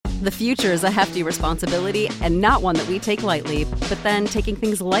The future is a hefty responsibility and not one that we take lightly. But then taking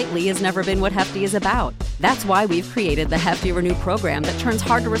things lightly has never been what Hefty is about. That's why we've created the Hefty Renew program that turns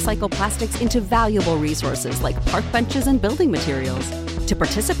hard-to-recycle plastics into valuable resources like park benches and building materials. To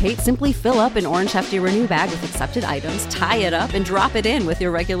participate, simply fill up an orange Hefty Renew bag with accepted items, tie it up, and drop it in with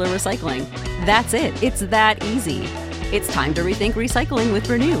your regular recycling. That's it. It's that easy. It's time to rethink recycling with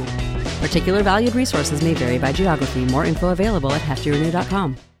Renew. Particular valued resources may vary by geography. More info available at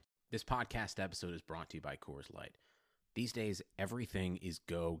heftyrenew.com. This podcast episode is brought to you by Coors Light. These days, everything is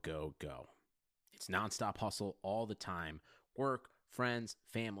go, go, go. It's nonstop hustle all the time. Work, friends,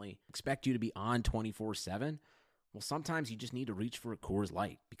 family, expect you to be on 24/7. Well, sometimes you just need to reach for a Coors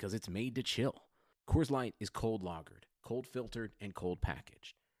Light because it's made to chill. Coors Light is cold lagered, cold filtered, and cold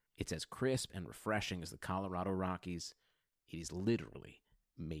packaged. It's as crisp and refreshing as the Colorado Rockies. It is literally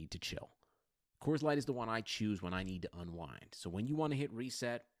made to chill. Coors Light is the one I choose when I need to unwind. So when you want to hit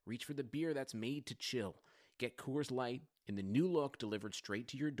reset, reach for the beer that's made to chill. Get Coors Light in the new look delivered straight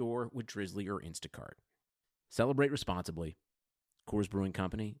to your door with Drizzly or Instacart. Celebrate responsibly. Coors Brewing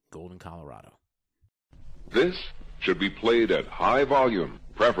Company, Golden, Colorado. This should be played at high volume,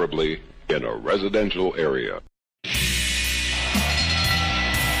 preferably in a residential area.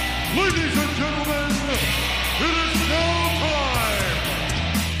 Ladies and gentlemen, it is showtime!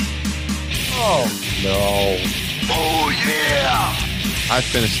 Oh, no. Oh, yeah! I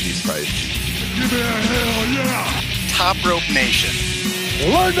finished these fights. Give me a hell yeah! Top Rope Nation.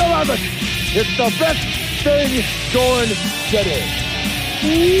 Learn to love it! It's the best thing going today.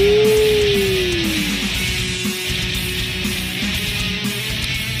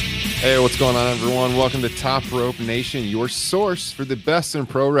 Hey, what's going on, everyone? Welcome to Top Rope Nation, your source for the best in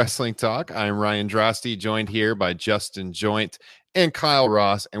pro wrestling talk. I'm Ryan Drosty, joined here by Justin Joint and Kyle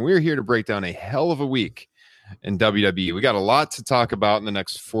Ross, and we're here to break down a hell of a week in WWE. We got a lot to talk about in the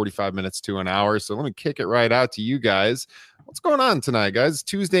next 45 minutes to an hour, so let me kick it right out to you guys. What's going on tonight, guys?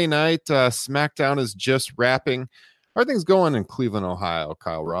 Tuesday night, SmackDown is just wrapping. How are things going in Cleveland, Ohio,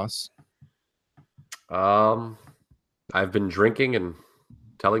 Kyle Ross? I've been drinking and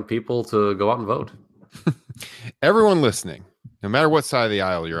telling people to go out and vote. Everyone listening, no matter what side of the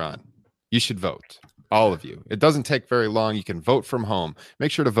aisle you're on, you should vote. All of you. It doesn't take very long. You can vote from home.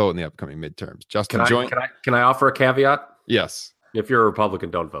 Make sure to vote in the upcoming midterms. Justin Joint. Can I offer a caveat? Yes. If you're a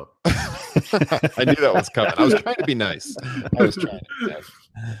Republican, don't vote. I knew that was coming. I was trying to be nice.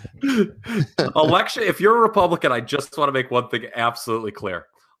 Election. If you're a Republican, I just want to make one thing absolutely clear.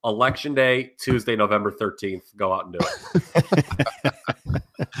 Election day, Tuesday, November 13th. Go out and do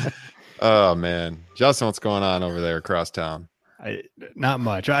it. Oh, man. Justin, what's going on over there across town? Not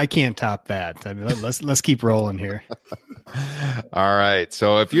much. I can't top that. I mean, let's keep rolling here. All right.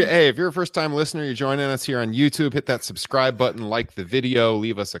 So if you're a first time listener, you're joining us here on YouTube, hit that subscribe button, like the video,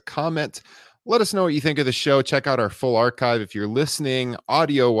 leave us a comment. Let us know what you think of the show. Check out our full archive. If you're listening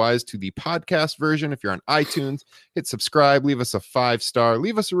audio wise to the podcast version, if you're on iTunes, hit subscribe, leave us a 5-star,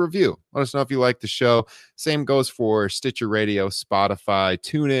 leave us a review. Let us know if you like the show. Same goes for Stitcher Radio, Spotify,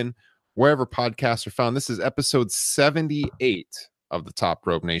 TuneIn, wherever podcasts are found. This is episode 78 of the Top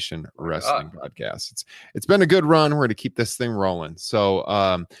Rope Nation Wrestling Podcast. It's been a good run. We're going to keep this thing rolling.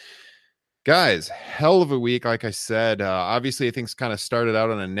 So, guys, hell of a week. Like I said, obviously things kind of started out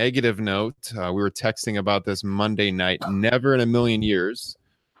on a negative note. We were texting about this Monday night. Never in a million years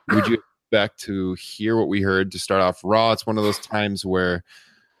would you expect to hear what we heard to start off Raw. It's one of those times where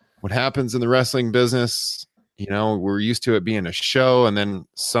what happens in the wrestling business, you know, we're used to it being a show, and then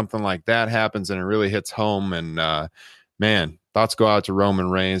something like that happens and it really hits home. And man, thoughts go out to Roman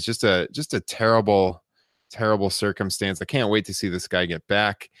Reigns. Just a terrible, terrible circumstance. I can't wait to see this guy get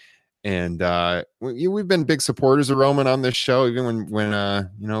back. And we've been big supporters of Roman on this show, even when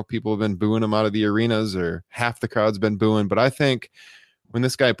you know, people have been booing him out of the arenas, or half the crowd's been booing. But I think when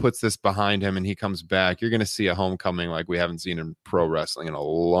this guy puts this behind him and he comes back, you're going to see a homecoming like we haven't seen in pro wrestling in a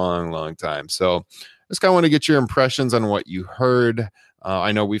long, long time. So just kind of want to get your impressions on what you heard.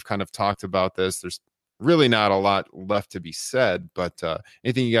 I know we've kind of talked about this. There's really not a lot left to be said, but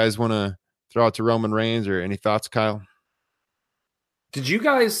anything you guys want to throw out to Roman Reigns, or any thoughts, Kyle? Did you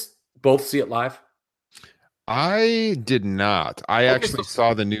guys both see it live? I did not. I actually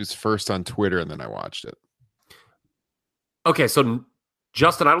saw the news first on Twitter, and then I watched it. Okay, so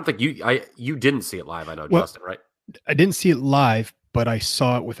Justin, I don't think you didn't see it live. I know, well, Justin, right? I didn't see it live, but I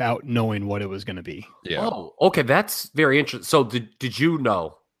saw it without knowing what it was going to be. Yeah. Oh, okay, that's very interesting. So did you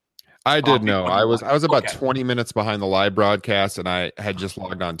know? I did know. I was about 20 minutes behind the live broadcast, and I had just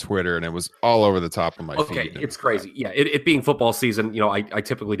logged on Twitter, and it was all over the top of my feed. Okay, it's crazy. Yeah, it being football season, you know, I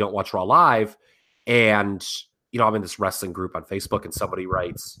typically don't watch Raw live, and you know, I'm in this wrestling group on Facebook, and somebody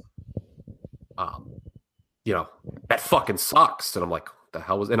writes, that fucking sucks. And I'm like, what the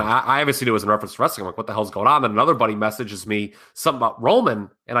hell was, and I obviously knew it was in reference to wrestling. I'm like, what the hell's going on? Then another buddy messages me something about Roman,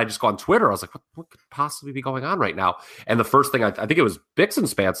 and I just go on Twitter. I was like, what could possibly be going on right now? And the first thing I think it was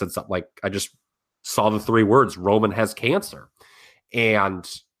Bixenspan said something like, I just saw the 3 words, Roman has cancer. And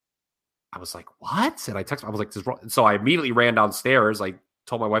I was like, what? And I texted, I was like, so I immediately ran downstairs. I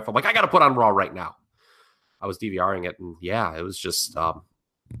told my wife, I'm like, I got to put on Raw right now. I was DVRing it. And yeah, it was just,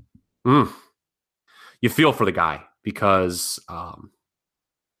 you feel for the guy because,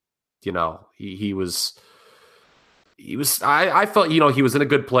 he was, I felt, he was in a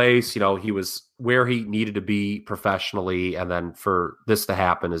good place. He was where he needed to be professionally. And then for this to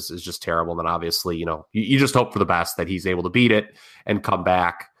happen is just terrible. And then obviously, you just hope for the best that he's able to beat it and come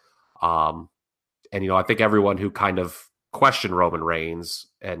back. I think everyone who kind of questioned Roman Reigns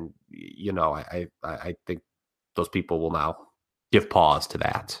and, I think those people will now give pause to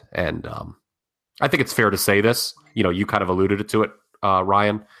that. And I think it's fair to say this, you kind of alluded to it,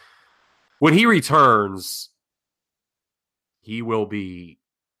 Ryan. When he returns, he will be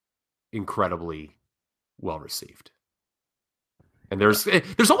incredibly well received. And there's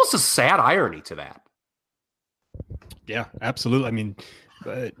almost a sad irony to that. Yeah, absolutely. I mean,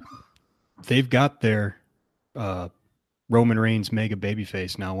 they've got their Roman Reigns mega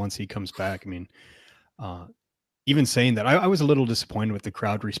babyface now once he comes back. I mean, even saying that, I was a little disappointed with the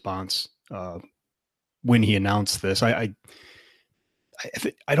crowd response when he announced this. I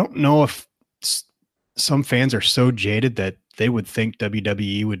don't know if some fans are so jaded that they would think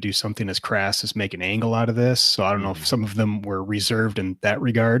WWE would do something as crass as make an angle out of this. So I don't know if some of them were reserved in that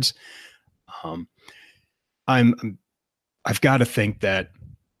regards. I've got to think that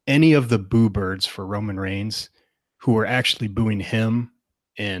any of the boo birds for Roman Reigns who are actually booing him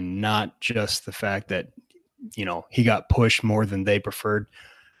and not just the fact that, he got pushed more than they preferred.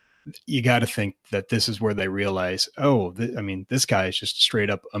 You got to think that this is where they realize, this guy is just a straight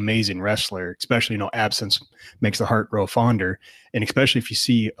up amazing wrestler, especially, absence makes the heart grow fonder. And especially if you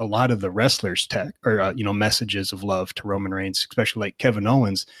see a lot of the wrestlers messages of love to Roman Reigns, especially like Kevin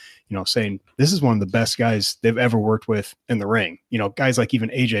Owens, saying this is one of the best guys they've ever worked with in the ring. Guys like even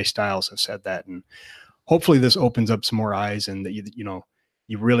AJ Styles have said that. And hopefully this opens up some more eyes and that,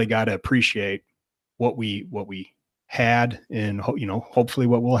 you really got to appreciate what we had and hopefully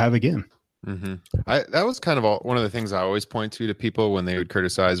what we'll have again. Mm-hmm. That was kind of one of the things I always point to people when they would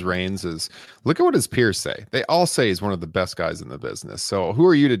criticize Reigns is look at what his peers say. They all say he's one of the best guys in the business. So who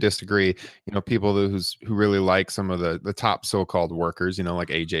are you to disagree? People who really like some of the top so-called workers, like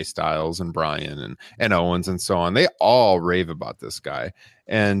AJ Styles and Bryan and Owens and so on. They all rave about this guy.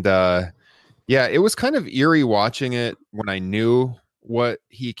 And it was kind of eerie watching it when I knew what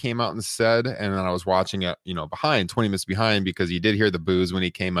he came out and said, and then I was watching it, 20 minutes behind because you did hear the boos when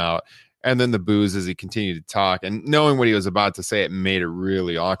he came out, and then the boos as he continued to talk, and knowing what he was about to say, it made it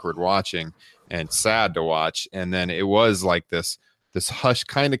really awkward watching and sad to watch. And then it was like this hush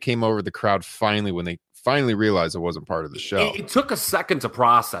kind of came over the crowd finally when they finally realized it wasn't part of the show. It took a second to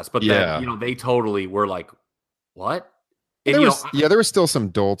process, but then they totally were like, what? And, there were still some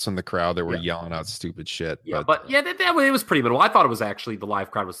dolts in the crowd that were yelling out stupid shit. Yeah, but it was pretty minimal. I thought it was actually the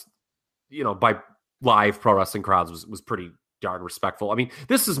live crowd was, by live pro wrestling crowds was pretty darn respectful. I mean,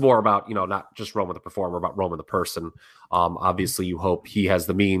 this is more about, not just Roman the performer, about Roman the person. Obviously, you hope he has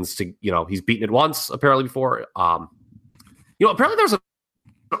the means to, he's beaten it once apparently before. Apparently there's an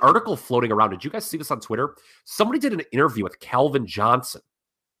article floating around. Did you guys see this on Twitter? Somebody did an interview with Calvin Johnson.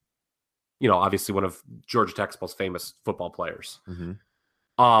 Obviously one of Georgia Tech's most famous football players,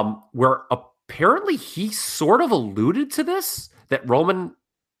 where apparently he sort of alluded to this, that Roman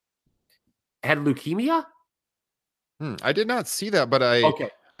had leukemia. I did not see that, but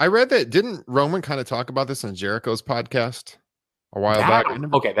I read that. Didn't Roman kind of talk about this on Jericho's podcast a while back?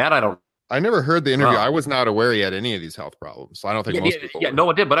 I never heard the interview. I was not aware he had any of these health problems. So I don't think most people. Yeah, no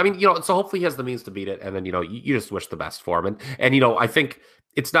one did. But I mean, so hopefully he has the means to beat it. And then, you just wish the best for him. And I think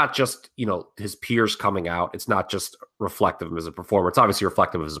it's not just, his peers coming out. It's not just reflective of him as a performer. It's obviously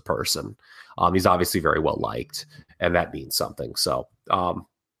reflective of him as a person. He's obviously very well liked, and that means something. So,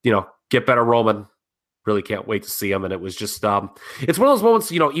 get better, Roman. Really can't wait to see him. And it was just, it's one of those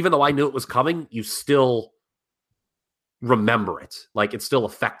moments, even though I knew it was coming, you still remember it. Like it still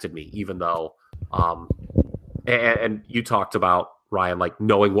affected me, even though, and you talked about, Ryan, like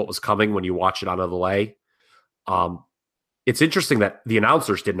knowing what was coming when you watch it on a delay. It's interesting that the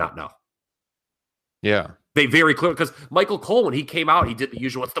announcers did not know. Yeah. They very clearly, because Michael Cole, when he came out, he did the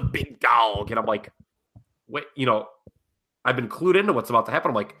usual, it's the big dog. And I'm like, wait, I've been clued into what's about to happen.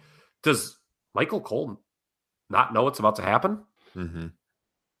 I'm like, does Michael Cole not know what's about to happen? Mm-hmm.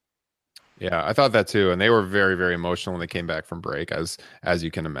 Yeah, I thought that too, and they were very, very emotional when they came back from break, as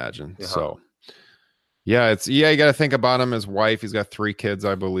you can imagine. Yeah. So, yeah, you got to think about him. His wife, he's got 3 kids,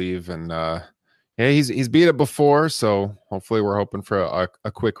 I believe, and yeah, he's beat it before, so hopefully we're hoping for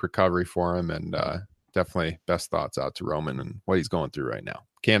a quick recovery for him, and definitely best thoughts out to Roman and what he's going through right now.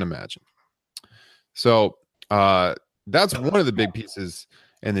 Can't imagine. So that's one of the big pieces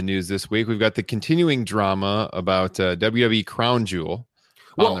in the news this week. We've got the continuing drama about WWE Crown Jewel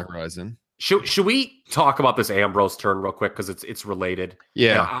on the horizon. Should we talk about this Ambrose turn real quick, because it's related?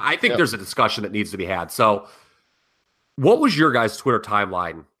 Yeah, I think there's a discussion that needs to be had. So, what was your guys' Twitter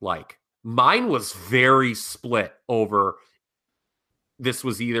timeline like? Mine was very split over. This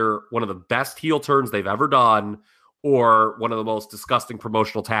was either one of the best heel turns they've ever done, or one of the most disgusting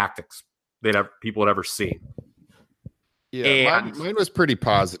promotional tactics people had ever seen. Yeah, mine was pretty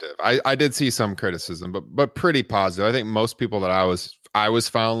positive. I did see some criticism, but pretty positive. I think most people that I was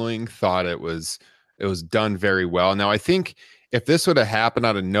following thought it was done very well. Now, I think if this would have happened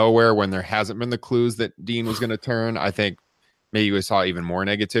out of nowhere when there hasn't been the clues that Dean was going to turn, I think maybe we saw even more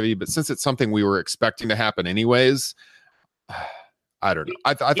negativity. But since it's something we were expecting to happen anyways, I don't know.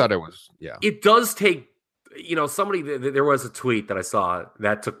 I thought it was, yeah. It does take, there was a tweet that I saw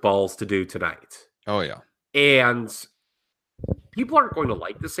that took balls to do tonight. Oh, yeah. And people aren't going to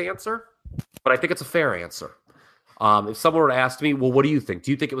like this answer, but I think it's a fair answer. If someone were to ask me, well, what do you think?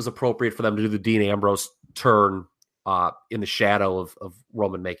 Do you think it was appropriate for them to do the Dean Ambrose turn in the shadow of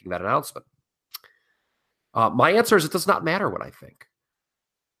Roman making that announcement? My answer is it does not matter what I think.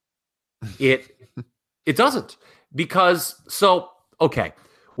 It doesn't. Because, okay,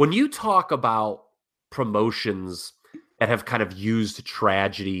 when you talk about promotions that have kind of used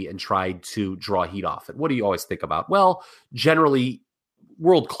tragedy and tried to draw heat off it, what do you always think about? Well, generally,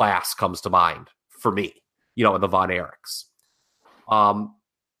 World Class comes to mind for me, and the Von Erichs. One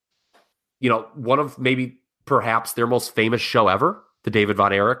of maybe perhaps their most famous show ever, the David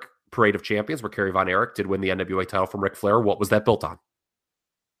Von Erich Parade of Champions, where Kerry Von Erich did win the NWA title from Ric Flair. What was that built on?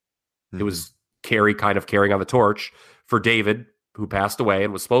 It was Kerry kind of carrying on the torch for David, who passed away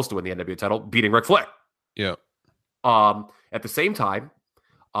and was supposed to win the NWA title, beating Ric Flair. Yeah. At the same time,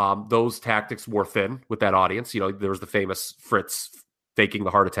 those tactics wore thin with that audience. There was the famous Fritz faking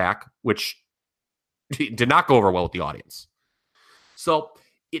the heart attack, which did not go over well with the audience. So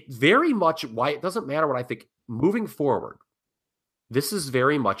it very much, why it doesn't matter what I think moving forward, this is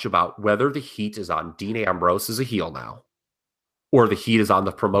very much about whether the heat is on Dean Ambrose as a heel now, or the heat is on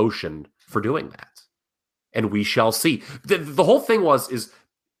the promotion for doing that. And we shall see. The whole thing is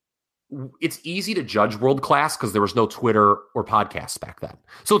it's easy to judge World Class because there was no Twitter or podcasts back then.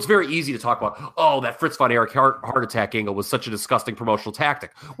 So it's very easy to talk about, that Fritz Von Erich heart attack angle was such a disgusting promotional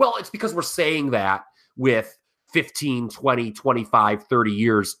tactic. Well, it's because we're saying that with 15, 20, 25, 30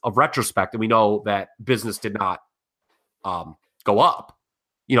 years of retrospect, and we know that business did not go up.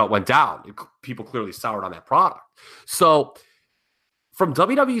 It went down. People clearly soured on that product. So from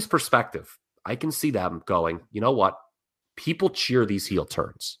WWE's perspective, I can see them going, you know what? People cheer these heel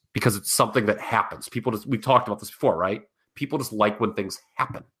turns because it's something that happens. We've talked about this before, right? People just like when things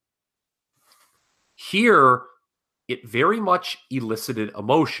happen. Here, it very much elicited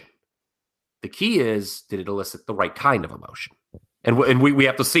emotion. The key is, did it elicit the right kind of emotion? And we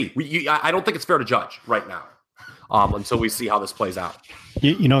have to see. I don't think it's fair to judge right now until we see how this plays out.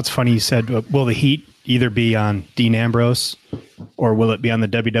 It's funny you said, will the heat either be on Dean Ambrose or will it be on the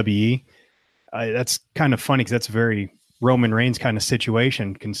WWE? That's kind of funny because that's a very Roman Reigns kind of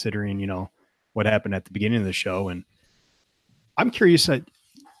situation, considering, what happened at the beginning of the show. And I'm curious,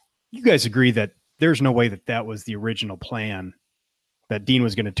 you guys agree that there's no way that was the original plan, that Dean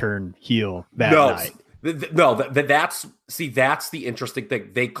was going to turn heel that night? That's the interesting thing.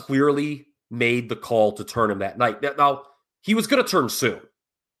 They clearly made the call to turn him that night. Now, he was going to turn soon.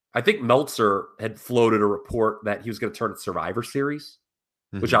 I think Meltzer had floated a report that he was going to turn at Survivor Series,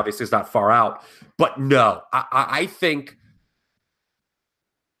 which obviously is not far out. But no, I think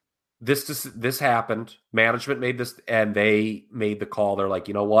this happened. Management made this, and they made the call. They're like,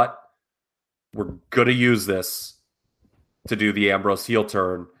 you know what? We're going to use this to do the Ambrose heel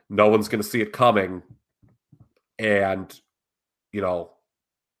turn. No one's going to see it coming. And,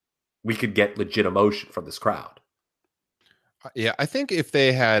 we could get legit emotion from this crowd. Yeah, I think if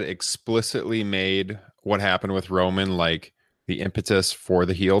they had explicitly made what happened with Roman, like the impetus for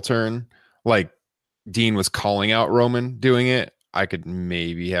the heel turn, like Dean was calling out Roman doing it, I could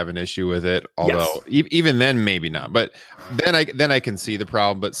maybe have an issue with it. Although even then, maybe not. But then I can see the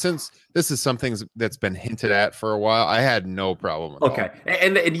problem. But since this is something that's been hinted at for a while, I had no problem with it.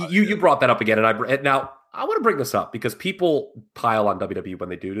 And you brought that up again, and now I want to bring this up because people pile on WWE when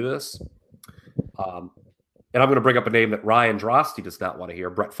they do this. And I'm going to bring up a name that Ryan Drosty does not want to hear,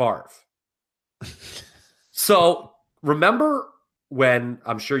 Brett Favre. So remember when,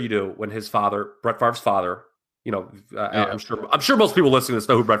 I'm sure you do, when his father, Brett Favre's father, I'm sure most people listening to this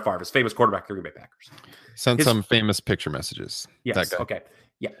know who Brett Favre is, famous quarterback for the Green Bay Packers. Sent some famous picture messages. Yes. Okay.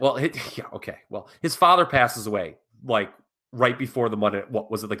 Yeah. Well, okay. Well, his father passes away like right before the Monday.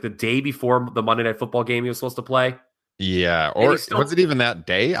 What was it, like the day before the Monday Night Football game he was supposed to play? Yeah. Or was it even that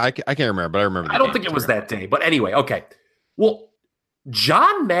day? I can't remember, but I remember. I don't think it was that day. But anyway, okay. Well,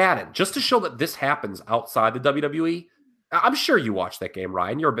 John Madden, just to show that this happens outside the WWE, I'm sure you watched that game,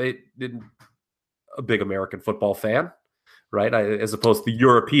 Ryan. You're a big American football fan, right? As opposed to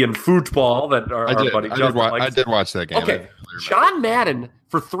European football that our buddy Justin likes. I did watch that game. Okay. John Madden,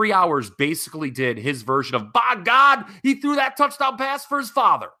 for 3 hours, basically did his version of, by God, he threw that touchdown pass for his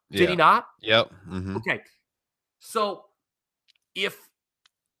father. Did he not? Yep. Mm-hmm. Okay. So if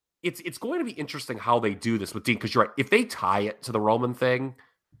it's going to be interesting how they do this with Dean, because you're right. If they tie it to the Roman thing,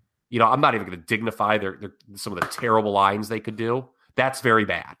 I'm not even going to dignify some of the terrible lines they could do. That's very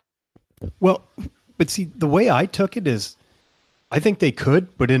bad. Well, but see, the way I took it is, I think they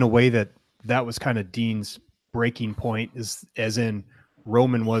could, but in a way that was kind of Dean's breaking point, is as in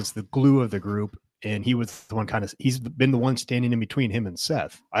Roman was the glue of the group, and he was the one he's been the one standing in between him and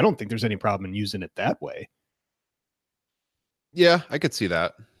Seth. I don't think there's any problem in using it that way. Yeah, I could see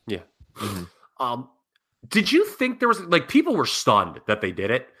that. Yeah. Mm-hmm. Did you think there was, like, people were stunned that they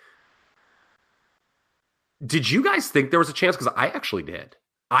did it? Did you guys think there was a chance? Because I actually did.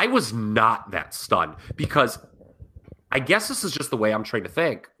 I was not that stunned, because I guess this is just the way I'm trained to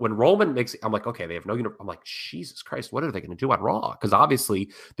think. When Roman makes it, I'm like, okay, they have no uniform. I'm like, Jesus Christ, what are they going to do on Raw? Because obviously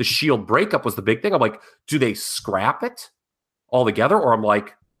the Shield breakup was the big thing. I'm like, do they scrap it altogether? Or I'm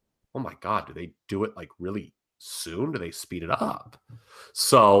like, oh my God, do they do it like really soon? Do they speed it up?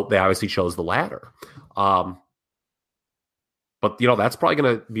 So they obviously chose the latter. But that's probably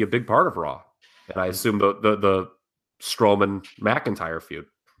going to be a big part of Raw. And I assume the Strowman McIntyre feud.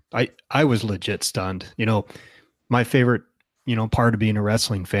 I was legit stunned. My favorite, part of being a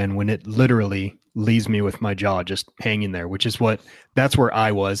wrestling fan, when it literally leaves me with my jaw just hanging there, which is that's where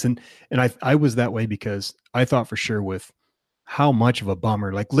I was. And I was that way because I thought for sure with how much of a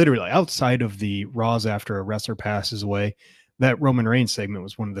bummer, like literally outside of the Raws after a wrestler passes away, that Roman Reigns segment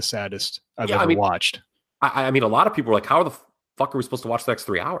was one of the saddest I've ever watched. I mean, a lot of people were like, how the fuck are we supposed to watch the next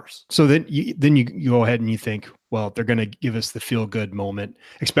 3 hours? So then you go ahead and you think, well, they're going to give us the feel good moment,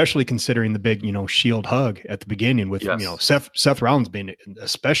 especially considering the big, Shield hug at the beginning with, Seth Rollins being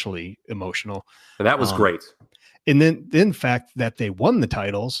especially emotional. And that was great. And then the fact that they won the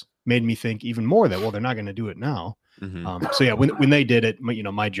titles made me think even more that, well, they're not going to do it now. Mm-hmm. So yeah, when they did it,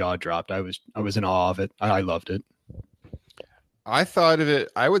 my jaw dropped. I was in awe of it. I loved it. I thought of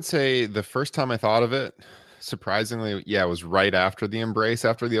it. I would say the first time I thought of it, surprisingly, it was right after the embrace,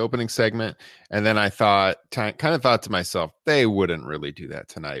 after the opening segment. And then I kind of thought to myself, they wouldn't really do that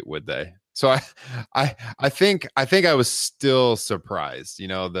tonight, would they? So I think I was still surprised.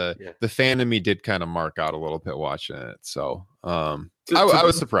 The fan in me did kind of mark out a little bit watching it. So I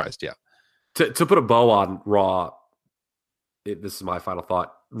was surprised. Yeah. To put a bow on Raw, this is my final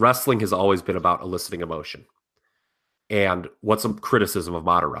thought. Wrestling has always been about eliciting emotion. And what's a criticism of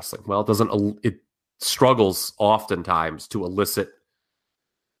modern wrestling? Well, it struggles oftentimes to elicit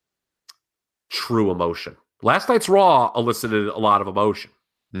true emotion. Last night's Raw elicited a lot of emotion.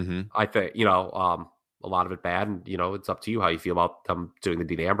 Mm-hmm. I think, a lot of it bad, and, it's up to you how you feel about them doing the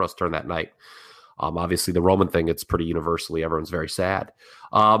Dean Ambrose turn that night. Obviously, the Roman thing, it's pretty universally, everyone's very sad.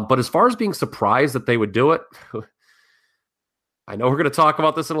 But as far as being surprised that they would do it, I know we're going to talk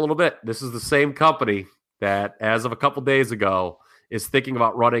about this in a little bit. This is the same company that, as of a couple days ago, is thinking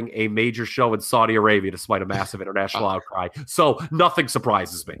about running a major show in Saudi Arabia despite a massive international outcry. So nothing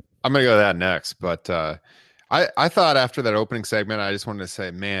surprises me. I'm going to go to that next. But I thought after that opening segment, I just wanted to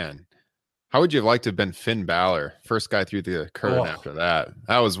say, man, how would you have liked to have been Finn Balor? First guy through the curtain after that.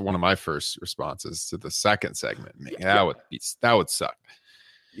 That was one of my first responses to the second segment. Man, that would suck.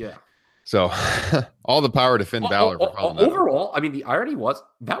 Yeah. So all the power to Finn Balor. Overall, I mean, the irony was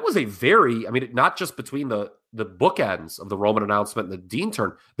that was a very, not just between the bookends of the Roman announcement and the Dean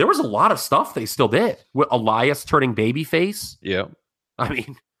turn, there was a lot of stuff they still did with Elias turning babyface. Yeah.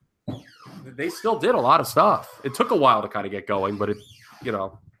 They still did a lot of stuff. It took a while to kind of get going, but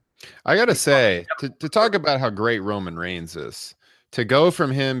I got to say, to talk about how great Roman Reigns is, to go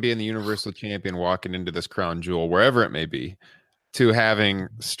from him being the Universal Champion, walking into this crown jewel, wherever it may be, to having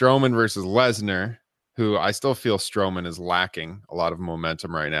Strowman versus Lesnar, who I still feel Strowman is lacking a lot of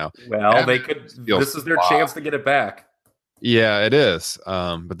momentum right now. Well, this is their chance to get it back. Yeah, it is.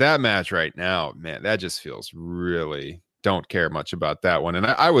 But that match right now, man, that just feels really don't care much about that one. And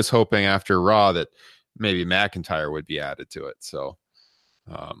I was hoping after Raw that maybe McIntyre would be added to it. So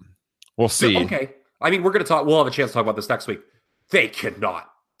we'll see. Okay. I mean, we'll have a chance to talk about this next week. They cannot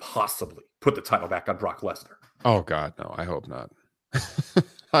possibly put the title back on Brock Lesnar. Oh God, no, I hope not.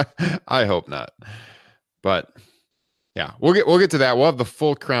 I hope not. But yeah, we'll get to that. We'll have the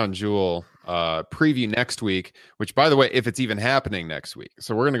full Crown Jewel preview next week, which by the way, if it's even happening next week.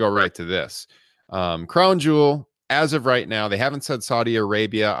 So we're going to go right to this. Crown Jewel, as of right now, they haven't said Saudi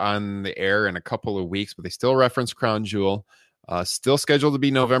Arabia on the air in a couple of weeks, but they still reference Crown Jewel. Still scheduled to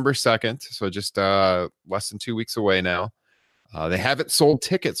be November 2nd. So just less than 2 weeks away now. They haven't sold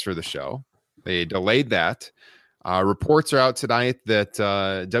tickets for the show. They delayed that. Reports are out tonight that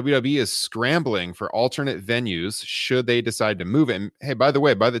WWE is scrambling for alternate venues should they decide to move it. And hey, by the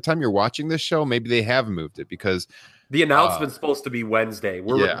way, by the time you're watching this show, maybe they have moved it because the announcement's supposed to be Wednesday.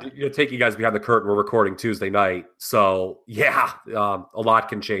 We're taking you guys behind the curtain. We're recording Tuesday night. So yeah, a lot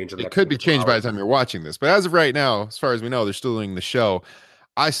can change. It could be changed by the time you're watching this. But as of right now, as far as we know, they're still doing the show.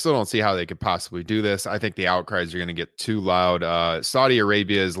 I still don't see how they could possibly do this. I think the outcries are going to get too loud. Saudi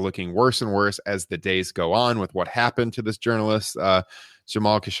Arabia is looking worse and worse as the days go on with what happened to this journalist,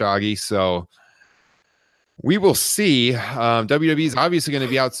 Jamal Khashoggi. So we will see. WWE is obviously going to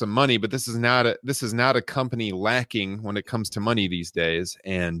be out some money, but this is not a company lacking when it comes to money these days.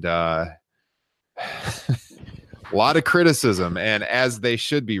 And a lot of criticism, and as they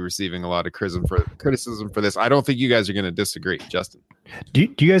should be receiving a lot of criticism for this. I don't think you guys are going to disagree, Justin. Do you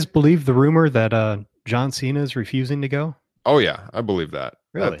guys believe the rumor that John Cena is refusing to go? Oh yeah, I believe that.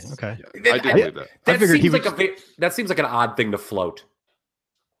 Really? Okay. Yeah, I do believe that. That seems like an odd thing to float.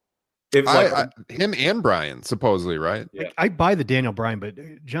 Him and Bryan supposedly, right? Yeah. I buy the Daniel Bryan, but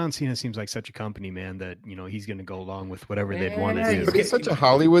John Cena seems like such a company man that he's going to go along with whatever they'd want to do. But he's such a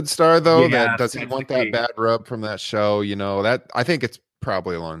Hollywood star, though. Yeah, that does he want that bad rub from that show? That I think it's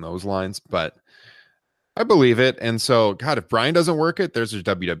probably along those lines, but I believe it. And so, God, if Bryan doesn't work it, there's a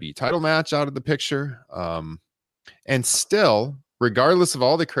WWE title match out of the picture. And still, regardless of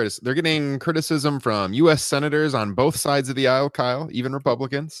all the criticism, they're getting criticism from U.S. senators on both sides of the aisle, Kyle, even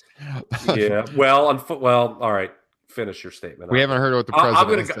Republicans. Yeah. Well, all right. Finish your statement. We haven't heard what the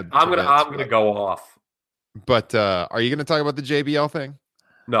president said. I'm gonna go off. But are you going to talk about the JBL thing?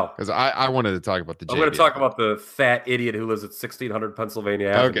 No, because I wanted to talk about the JBL. I'm going to talk about the fat idiot who lives at 1600 Pennsylvania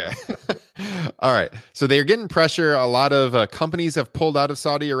Avenue. Okay. All right. So they're getting pressure. A lot of companies have pulled out of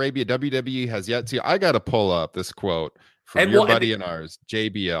Saudi Arabia. WWE has yet to. I got to pull up this quote from your buddy and ours,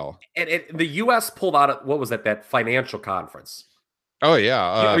 JBL. And the U.S. pulled out of, what was that financial conference? Oh,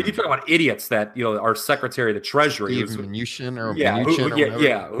 yeah. You talk about idiots that, our Secretary of the Treasury. Who's Mnuchin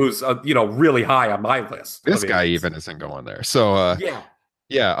who's really high on my list. This guy even isn't going there. So,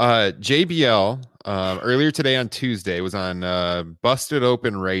 JBL earlier today on Tuesday was on Busted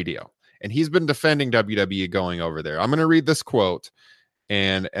Open Radio, and he's been defending WWE going over there. I'm going to read this quote,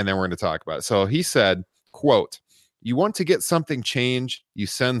 and then we're going to talk about it. So he said, quote, "You want to get something changed, you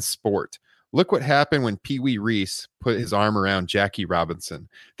send sport. Look what happened when Pee Wee Reese put his arm around Jackie Robinson.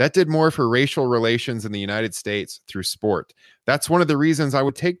 That did more for racial relations in the United States through sport. That's one of the reasons I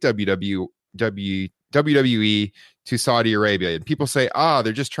would take WWE to Saudi Arabia. And people say,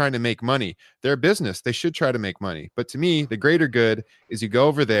 they're just trying to make money. They're a business. They should try to make money. But to me, the greater good is you go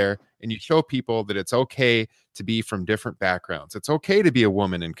over there and you show people that it's okay to be from different backgrounds. It's okay to be a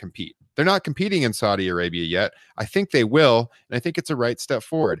woman and compete. They're not competing in Saudi Arabia yet. I think they will. And I think it's a right step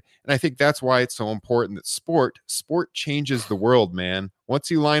forward. And I think that's why it's so important that sport changes the world, man.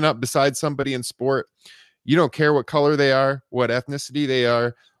 Once you line up beside somebody in sport, you don't care what color they are, what ethnicity they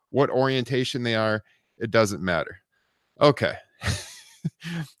are, what orientation they are. It doesn't matter. Okay.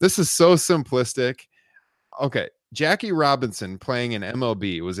 This is so simplistic. Okay. Jackie Robinson playing in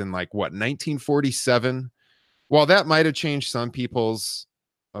MLB was in 1947. While that might have changed some people's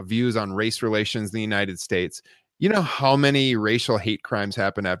views on race relations in the United States, you know how many racial hate crimes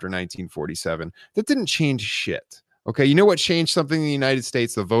happened after 1947? That didn't change shit. Okay, you know what changed something in the United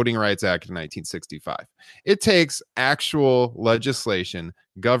States? The Voting Rights Act of 1965. It takes actual legislation,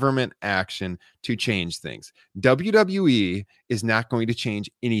 government action to change things. WWE is not going to change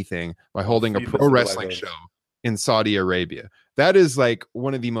anything by holding a pro wrestling show in Saudi Arabia. That is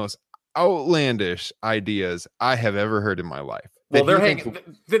one of the most outlandish ideas I have ever heard in my life. Well, they're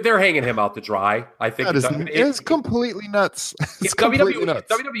hanging him out to dry. I think it's completely nuts. It's completely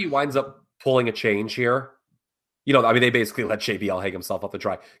nuts. WWE winds up pulling a change here. They basically let JBL hang himself out to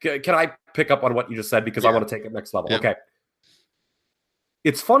dry. Can I pick up on what you just said? Because I want to take it next level. Yeah. Okay.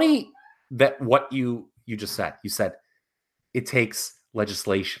 It's funny that what you just said. You said it takes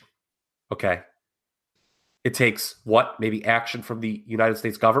legislation. Okay. It takes what? Maybe action from the United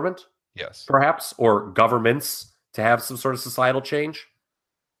States government? Yes. Perhaps, or governments to have some sort of societal change.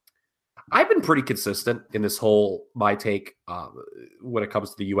 I've been pretty consistent in this whole my take when it comes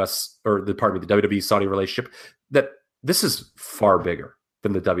to the U.S. or the WWE Saudi relationship, that this is far bigger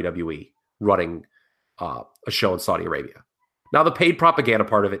than the WWE running a show in Saudi Arabia. Now, the paid propaganda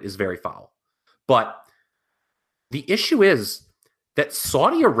part of it is very foul, but the issue is that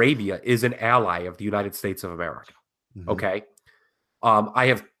Saudi Arabia is an ally of the United States of America. Mm-hmm. Okay, I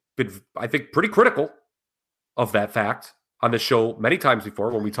have been, I think, pretty critical of that fact on this show many times before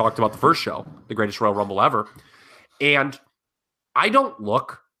when we talked about the first show, the greatest Royal Rumble ever. And I don't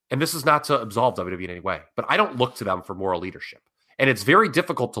look, and this is not to absolve WWE in any way, but I don't look to them for moral leadership. And it's very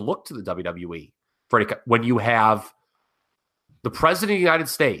difficult to look to the WWE for when you have the president of the United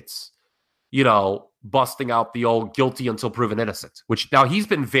States, busting out the old guilty until proven innocent, which now he's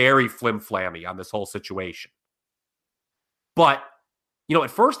been very flim-flammy on this whole situation. But,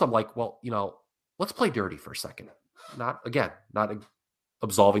 at first I'm like, well, let's play dirty for a second. Not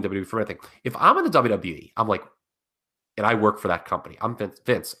absolving WWE from anything. If I'm in the WWE, I'm like, and I work for that company, I'm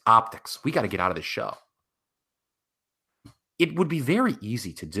Vince, Optics, we got to get out of this show. It would be very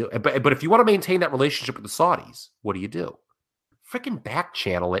easy to do. But if you want to maintain that relationship with the Saudis, what do? Freaking back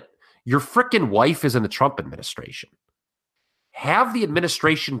channel it. Your freaking wife is in the Trump administration. Have the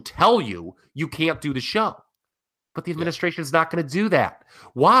administration tell you can't do the show. But the administration is not going to do that.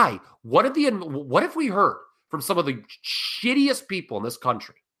 Why? What if we heard from some of the shittiest people in this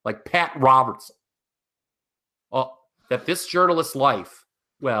country, like Pat Robertson, that this journalist's life,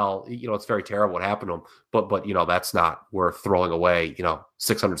 well, it's very terrible what happened to him, but that's not worth throwing away,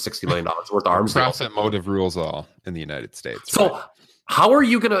 $660 million worth of arms. Profit motive rules all in the United States. So right? How are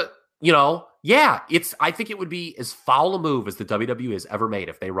you going to, I think it would be as foul a move as the WWE has ever made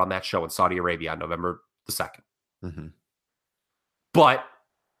if they run that show in Saudi Arabia on November the 2nd. Mm-hmm. But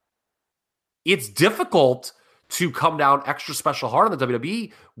it's difficult to come down extra special hard on the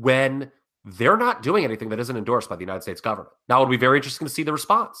WWE when they're not doing anything that isn't endorsed by the United States government. Now, it would be very interesting to see the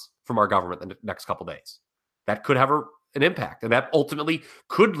response from our government in the next couple of days. That could have an impact, and that ultimately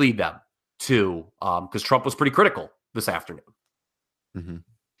could lead them to, because Trump was pretty critical this afternoon,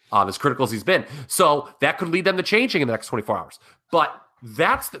 as critical as he's been. So that could lead them to changing in the next 24 hours. But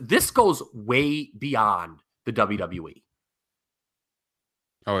this goes way beyond the WWE.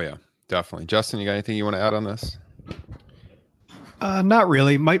 Oh, yeah. Definitely. Justin, you got anything you want to add on this? Not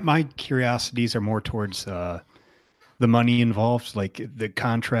really. My curiosities are more towards the money involved, like the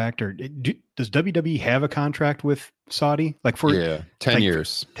contract. Or does WWE have a contract with Saudi? Like for 10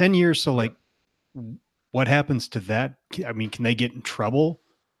 years. 10 years. So like, what happens to that? I mean, can they get in trouble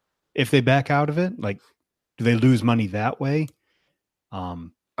if they back out of it? Like, do they lose money that way?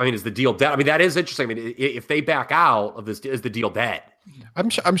 Is the deal dead? I mean, that is interesting. I mean, if they back out of this, is the deal dead?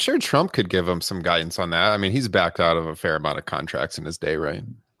 I'm sure Trump could give him some guidance on that. I mean, he's backed out of a fair amount of contracts in his day, right?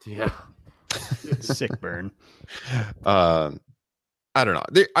 Yeah. Sick burn. I don't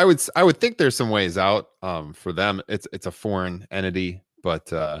know. I would think there's some ways out for them. It's a foreign entity, but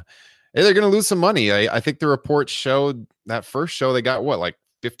they're going to lose some money. I think the reports showed that first show they got like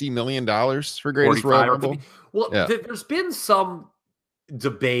 $50 million for Greatest Royal Rumble. Well, there's been some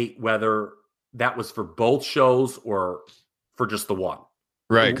debate whether that was for both shows or for just the one.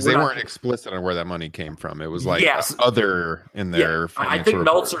 Right, because they weren't explicit on where that money came from. It was like other in their. Yeah, I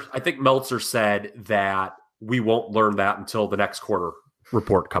think Meltzer said that we won't learn that until the next quarter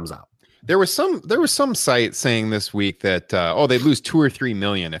report comes out. There was some site saying this week that they'd lose 2 or 3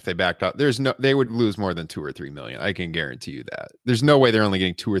 million if they backed out. They would lose more than 2 or 3 million. I can guarantee you that. There's no way they're only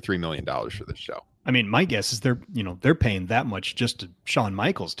getting $2 or $3 million for this show. I mean, my guess is they're paying that much just to Shawn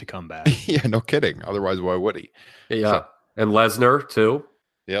Michaels to come back. Yeah, no kidding. Otherwise, why would he? Yeah, so, and Lesnar too.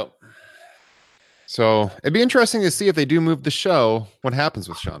 Yep. So it'd be interesting to see if they do move the show. What happens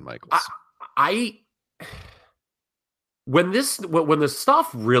with Shawn Michaels? When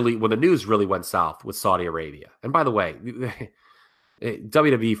the news really went south with Saudi Arabia, and by the way,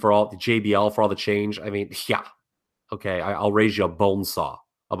 WWE for all the JBL for all the change. I mean, yeah, okay, I'll raise you a bone saw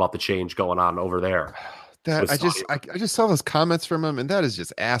about the change going on over there. That I just saw those comments from him, and that is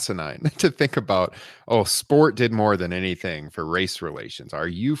just asinine to think about. Oh, sport did more than anything for race relations. Are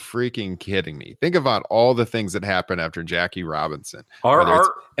you freaking kidding me? Think about all the things that happened after Jackie Robinson, whether it's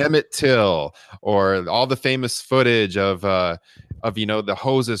Emmett Till or all the famous footage of of, you know, the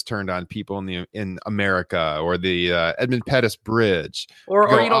hoses turned on people in America, or the Edmund Pettus Bridge, or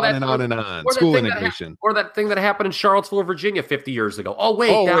go you know, on that, and on and on. or School that integration, or that thing that happened in Charlottesville, Virginia, 50 years ago. Oh wait,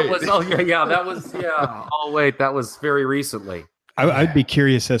 that was very recently. I'd be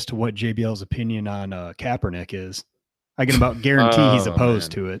curious as to what JBL's opinion on Kaepernick is. I can about guarantee he's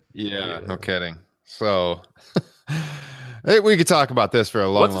opposed to it. Yeah, no kidding. So we could talk about this for a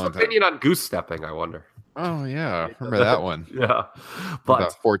long, What's long his time. opinion on goose stepping, I wonder. Oh yeah, remember that one? Yeah, but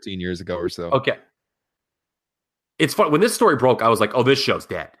about 14 years ago or so. Okay, it's fun. When this story broke, I was like, "Oh, this show's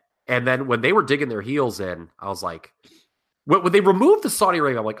dead." And then when they were digging their heels in, I was like, when they removed the Saudi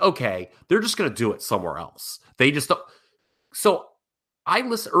Arabia, I'm like, okay, they're just going to do it somewhere else. They just don't. So I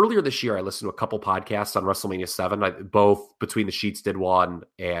listened earlier this year. I listened to a couple podcasts on WrestleMania 7. Both Between the Sheets did one,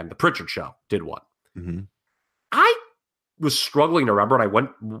 and the Pritchard Show did one. Mm-hmm. I was struggling to remember, and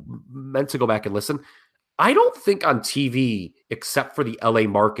meant to go back and listen. I don't think on TV, except for the LA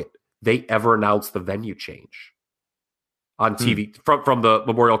market, they ever announced the venue change on TV from the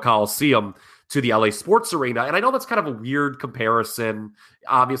Memorial Coliseum to the LA Sports Arena. And I know that's kind of a weird comparison.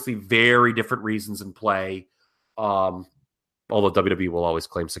 Obviously, very different reasons in play. Although WWE will always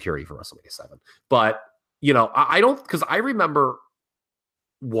claim security for WrestleMania 7. But, you know, I don't, because I remember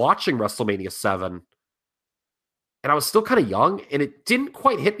watching WrestleMania 7, and I was still kind of young, and it didn't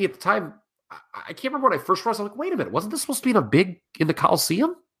quite hit me at the time. I can't remember when I first watched. I was like, wait a minute, wasn't this supposed to be in the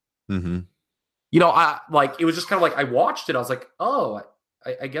Coliseum? Mm-hmm. You know, it was just kind of like, I watched it. I was like, oh,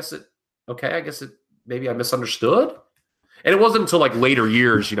 I guess maybe I misunderstood. And it wasn't until like later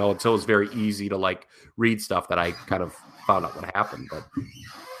years, you know, until it was very easy to like read stuff that I kind of found out what happened. But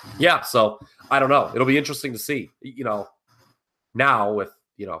yeah, so I don't know. It'll be interesting to see, you know, now with,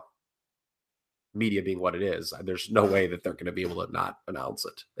 you know, media being what it is, there's no way that they're going to be able to not announce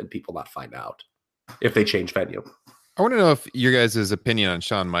it and people not find out if they change venue. I want to know if your guys' opinion on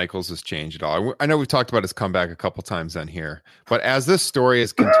Shawn Michaels has changed at all. I know we've talked about his comeback a couple times on here, but as this story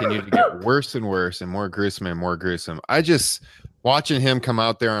has continued to get worse and worse and more gruesome, I just watching him come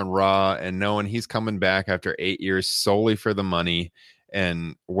out there on Raw and knowing he's coming back after 8 years solely for the money,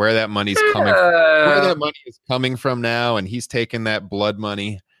 and where that money is coming from now, and he's taking that blood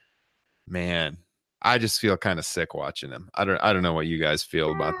money. Man, I just feel kind of sick watching him. I don't know what you guys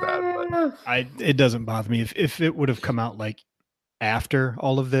feel about that, but it doesn't bother me. If it would have come out like after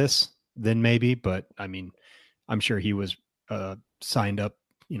all of this, then maybe. But I mean, I'm sure he was signed up,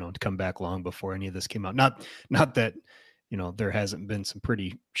 you know, to come back long before any of this came out. Not that, you know, there hasn't been some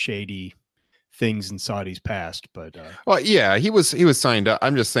pretty shady things in Saudi's past, but well, yeah, he was signed up.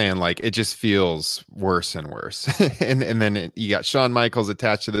 I'm just saying, like, it just feels worse and worse. and then you got Shawn Michaels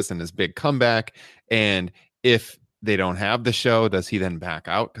attached to this and his big comeback. And if they don't have the show, does he then back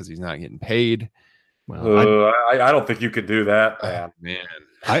out because he's not getting paid? Well, I don't think you could do that, man.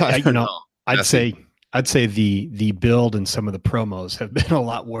 I you know, I'd say the build and some of the promos have been a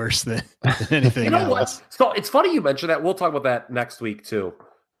lot worse than anything you know else. What? So it's funny you mentioned that. We'll talk about that next week too.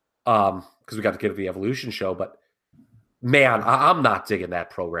 Because we got to get to the Evolution show, but man, I'm not digging that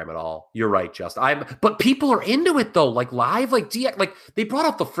program at all. You're right, Justin. But people are into it though, like live, like DX, like they brought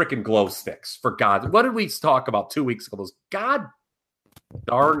out the freaking glow sticks for God. What did we talk about 2 weeks ago? Those God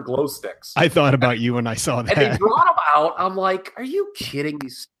darn glow sticks. I thought about you when I saw that. And they brought them out. I'm like, are you kidding?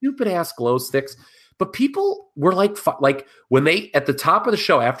 These stupid ass glow sticks. But people were like when they at the top of the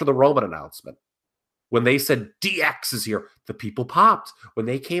show after the Roman announcement. When they said DX is here, the people popped. When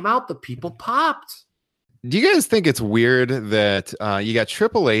they came out, the people popped. Do you guys think it's weird that you got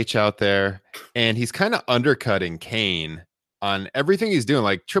Triple H out there and he's kind of undercutting Kane on everything he's doing?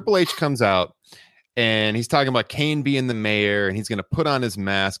 Like Triple H comes out and he's talking about Kane being the mayor and he's going to put on his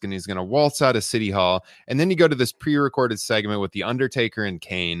mask and he's going to waltz out of City Hall. And then you go to this pre-recorded segment with The Undertaker and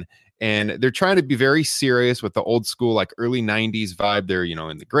Kane. And they're trying to be very serious with the old school, like early 90s vibe. They're, you know,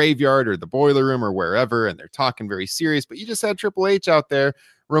 in the graveyard or the boiler room or wherever, and they're talking very serious. But you just had Triple H out there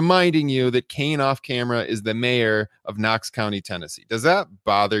reminding you that Kane off camera is the mayor of Knox County, Tennessee. Does that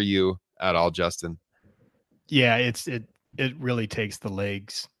bother you at all, Justin? Yeah, it really takes the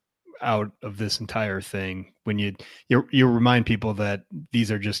legs out of this entire thing when you remind people that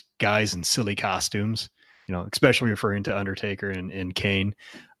these are just guys in silly costumes, you know, especially referring to Undertaker and Kane.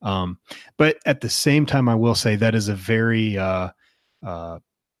 But at the same time, I will say that is a very, you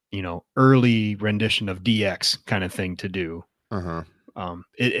know, early rendition of DX kind of thing to do. Uh-huh.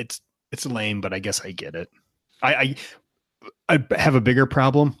 It's lame, but I guess I get it. I have a bigger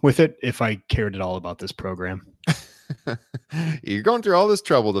problem with it if I cared at all about this program. You're going through all this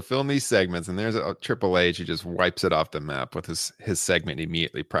trouble to film these segments, and there's a Triple H who just wipes it off the map with his segment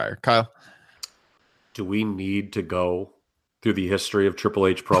immediately prior. Kyle? Do we need to go through the history of Triple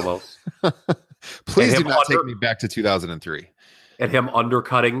H promos. Please do not take me back to 2003. And him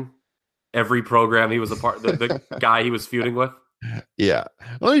undercutting every program he was a part, the guy he was feuding with. Yeah.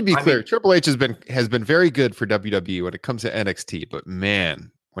 Let me be clear. Triple H has been very good for WWE when it comes to NXT, but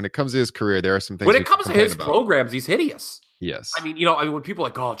man, when it comes to his career, there are some things. When it comes to his programs, he's hideous. Yes. I mean, when people are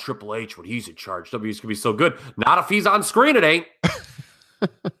like, oh, Triple H, when he's in charge, WWE's gonna be so good. Not if he's on screen, it ain't.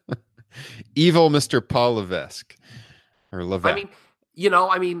 Evil Mr. Paul Levesque. Or Levesque.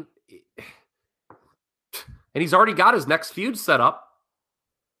 And he's already got his next feud set up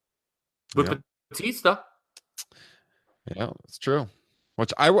with Batista. Yeah, that's true.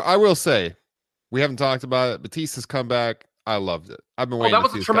 Which I will say, we haven't talked about it. Batista's comeback, I loved it. I've been waiting. That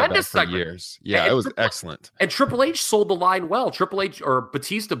was a tremendous for years. Yeah, it was excellent. And Triple H sold the line well.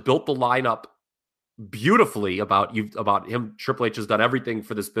 Batista built the line up beautifully about him. Triple H has done everything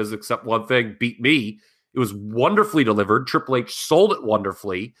for this business except one thing: beat me. It was wonderfully delivered. Triple H sold it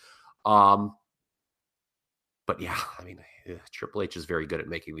wonderfully. But yeah, Triple H is very good at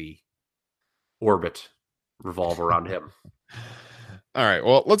making the orbit revolve around him. All right.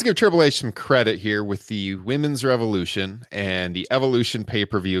 Well, let's give Triple H some credit here with the Women's Revolution and the Evolution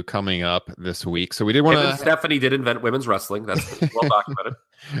pay-per-view coming up this week. So we did want to... Stephanie did invent women's wrestling. That's well documented.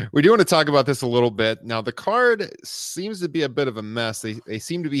 We do want to talk about this a little bit. Now, the card seems to be a bit of a mess. They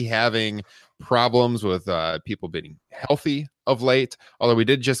seem to be having problems with people being healthy of late, although we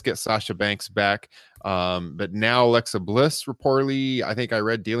did just get Sasha Banks back. But now Alexa Bliss reportedly, I think I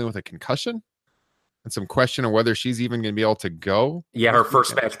read, dealing with a concussion. And some question of whether she's even going to be able to go. Yeah, her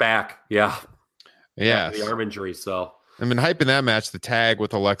first match back. Yeah. The arm injury. So I've been hyping that match, the tag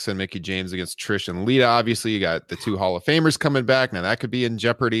with Alexa and Mickie James against Trish and Lita. Obviously, you got the two Hall of Famers coming back. Now that could be in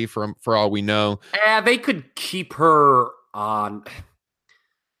jeopardy for all we know. They could keep her on.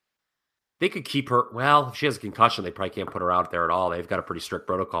 They could keep her. Well, if she has a concussion, they probably can't put her out there at all. They've got a pretty strict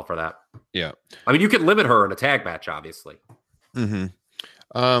protocol for that. Yeah. I mean, you could limit her in a tag match, obviously. Mm-hmm.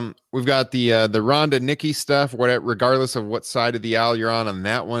 We've got the Ronda Nikki stuff, regardless of what side of the aisle you're on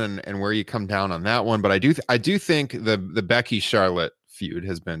that one and where you come down on that one. But I do think the Becky Charlotte feud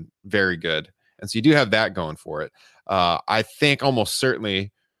has been very good. And so you do have that going for it. I think almost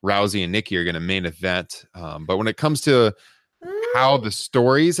certainly Rousey and Nikki are going to main event. But when it comes to how the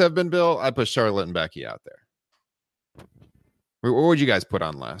stories have been built, I put Charlotte and Becky out there. What would you guys put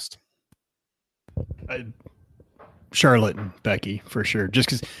on last? Charlotte and Becky for sure. Just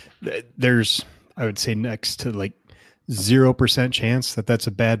because there's, I would say, next to like 0% chance that that's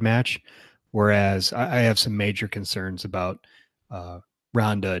a bad match. Whereas I have some major concerns about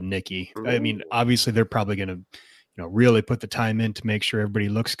Ronda and Nikki. I mean, obviously they're probably going to, really put the time in to make sure everybody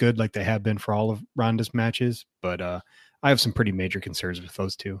looks good, like they have been for all of Ronda's matches. But I have some pretty major concerns with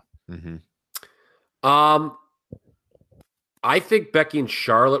those two. Mm-hmm. I think Becky and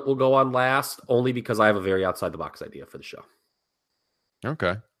Charlotte will go on last, only because I have a very outside the box idea for the show.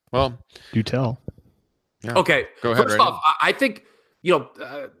 Okay. Well, do tell. Yeah. Okay. Go ahead. First off, I think,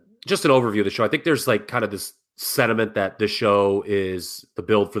 just an overview of the show. I think there's like kind of this sentiment that the show is, the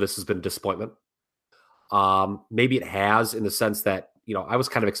build for this has been a disappointment. Maybe it has, in the sense that, I was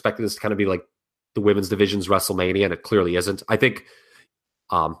kind of expecting this to kind of be like the women's division's WrestleMania, and it clearly isn't. I think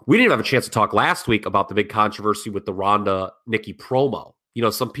we didn't even have a chance to talk last week about the big controversy with the Ronda Nikki promo.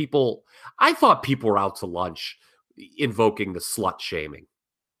 Some people, I thought people were out to lunch invoking the slut shaming.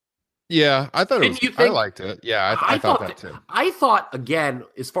 Yeah, I thought I liked it. Yeah, I thought that too. I thought, again,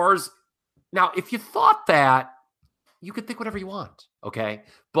 as far as now, if you thought that, you could think whatever you want. Okay.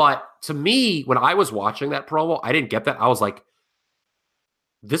 But to me, when I was watching that promo, I didn't get that. I was like,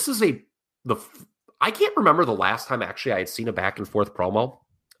 this is I can't remember the last time actually I had seen a back and forth promo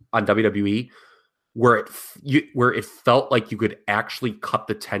on WWE where it felt like you could actually cut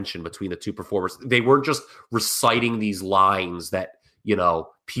the tension between the two performers. They weren't just reciting these lines that,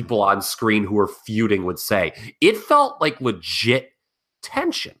 people on screen who are feuding would say. It felt like legit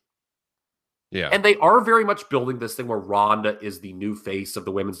tension. Yeah. And they are very much building this thing where Ronda is the new face of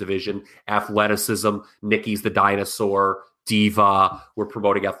the women's division. Athleticism, Nikki's the dinosaur, diva. We're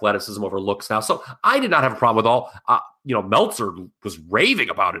promoting athleticism over looks now. So I did not have a problem with all. Meltzer was raving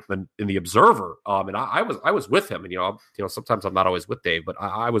about it in the Observer, and I was with him. And sometimes I'm not always with Dave, but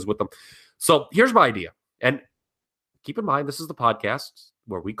I was with them. So here's my idea. And keep in mind, this is the podcast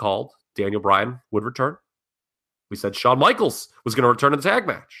where we called Daniel Bryan would return. We said Shawn Michaels was going to return in the tag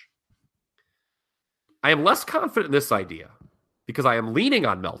match. I am less confident in this idea because I am leaning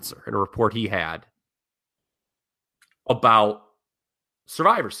on Meltzer in a report he had about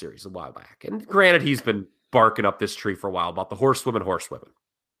Survivor Series a while back. And granted, he's been barking up this tree for a while about the horsewomen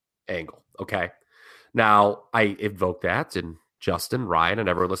angle. Okay. Now, I invoke that, and Justin, Ryan, and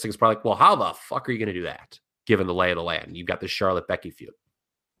everyone listening is probably like, well, how the fuck are you going to do that, given the lay of the land? You've got this Charlotte-Becky feud.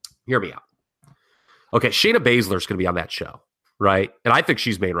 Hear me out. Okay, Shayna Baszler is going to be on that show, right? And I think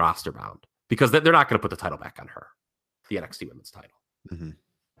she's main roster bound because they're not going to put the title back on her, the NXT Women's title. Mm-hmm.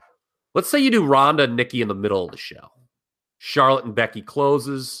 Let's say you do Ronda and Nikki in the middle of the show. Charlotte and Becky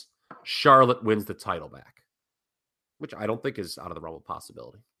closes. Charlotte wins the title back, which I don't think is out of the realm of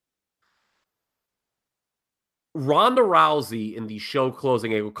possibility. Ronda Rousey in the show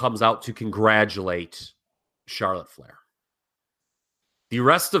closing angle comes out to congratulate Charlotte Flair. The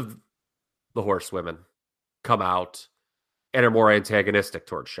rest of the horsewomen come out and are more antagonistic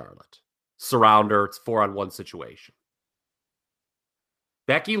towards Charlotte. Surround her. It's 4-on-1 situation.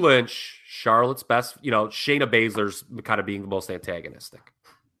 Becky Lynch, Charlotte's best, Shayna Baszler's kind of being the most antagonistic.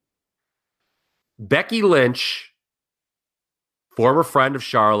 Becky Lynch, former friend of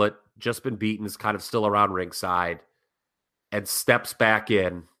Charlotte, just been beaten, is kind of still around ringside, and steps back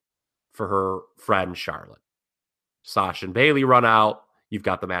in for her friend Charlotte. Sasha and Bayley run out. You've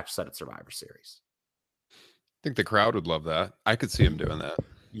got the match set at Survivor Series. I think the crowd would love that. I could see him doing that.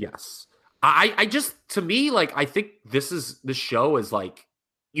 Yes. I just, to me, like, I think this show is like,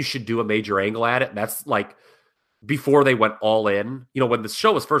 you should do a major angle at it. And that's like before they went all in. When the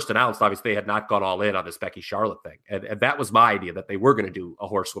show was first announced, obviously they had not gone all in on this Becky Charlotte thing. And that was my idea, that they were going to do a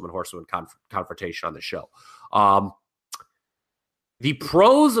horsewoman confrontation on the show. The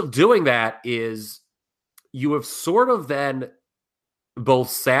pros of doing that is you have sort of then both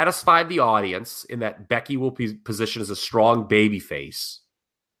satisfied the audience in that Becky will be positioned as a strong babyface,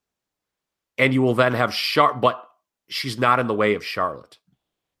 and you will then have but she's not in the way of Charlotte,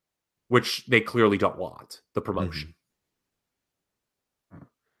 which they clearly don't want, the promotion. Mm-hmm.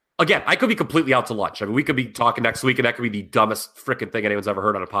 Again, I could be completely out to lunch. I mean, we could be talking next week, and that could be the dumbest freaking thing anyone's ever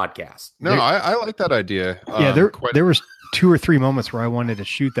heard on a podcast. No, I like that idea. Yeah, there was 2 or 3 moments where I wanted to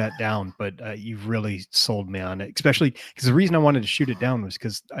shoot that down, but you've really sold me on it, especially because the reason I wanted to shoot it down was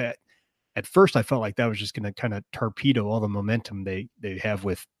because at first I felt like that was just going to kind of torpedo all the momentum they have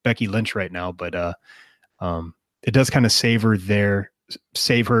with Becky Lynch right now. But it does kind of save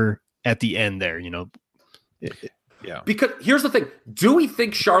her at the end there, yeah. Because here's the thing. Do we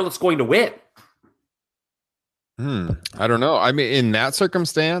think Charlotte's going to win? I don't know. I mean, in that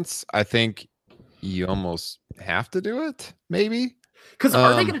circumstance, I think you almost have to do it, maybe. Because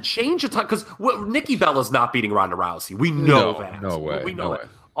are they going to change a ton? Because Nikki Bella's not beating Ronda Rousey. We know that. No way. We know it.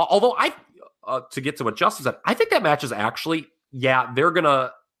 Although to get to what Justin said, I think that match is actually, there's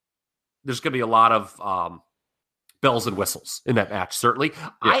going to be a lot of bells and whistles in that match, certainly.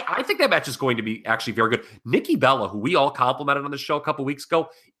 Yeah. I think that match is going to be actually very good. Nikki Bella, who we all complimented on the show a couple weeks ago,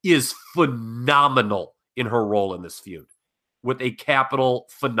 is phenomenal in her role in this feud, with a capital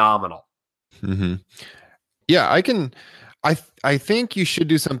phenomenal. Mm-hmm. Yeah, I think you should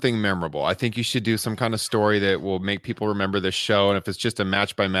do something memorable. I think you should do some kind of story that will make people remember this show. And if it's just a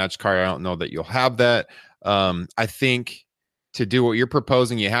match by match card, I don't know that you'll have that. I think to do what you're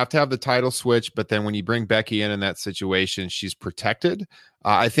proposing, you have to have the title switch. But then when you bring Becky in that situation, she's protected.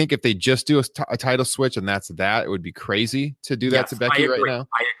 I think if they just do a title switch and that's that, it would be crazy to do that to Becky right now.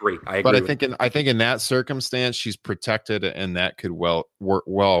 I agree. But I think in that circumstance, she's protected, and that could work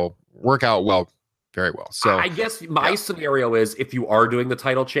out very well. So I guess my scenario is, if you are doing the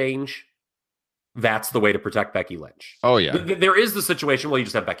title change, that's the way to protect Becky Lynch. Oh yeah. There is the situation where you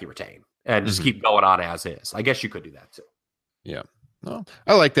just have Becky retain and just keep going on as is. I guess you could do that too. Yeah. No,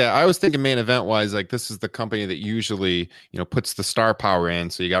 I like that. I was thinking main event wise, like this is the company that usually, puts the star power in.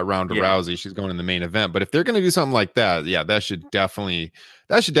 So you got Ronda Rousey, she's going in the main event. But if they're going to do something like that, that should definitely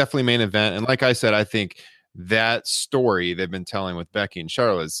main event. And like I said, I think that story they've been telling with Becky and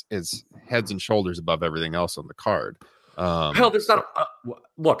Charlotte is heads and shoulders above everything else on the card. Hell, there's not.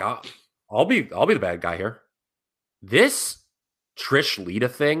 Look, I'll be the bad guy here. This Trish Lita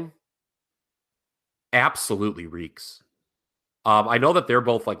thing absolutely reeks. I know that they're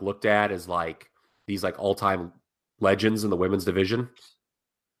both like looked at as like these like all-time legends in the women's division.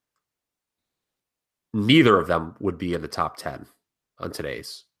 Neither of them would be in the top 10 on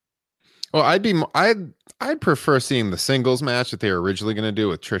today's. Well, I'd prefer seeing the singles match that they were originally going to do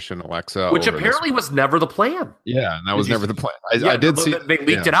with Trish and Alexa, which apparently was never the plan. Yeah, and that was never the plan. I did see they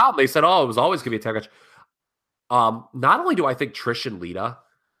leaked it out. And they said, "Oh, it was always going to be a tag match." Not only do I think Trish and Lita,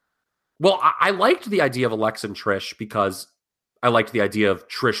 well, I liked the idea of Alexa and Trish because I liked the idea of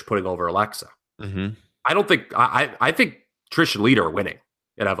Trish putting over Alexa. Mm-hmm. I don't think I think Trish and Lita are winning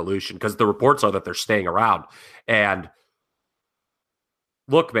in Evolution because the reports are that they're staying around. And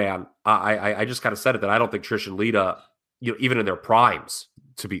look, man, I just kind of said it that I don't think Trish and Lita, even in their primes,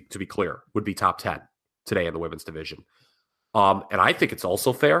 to be clear, would be top 10 today in the women's division. And I think it's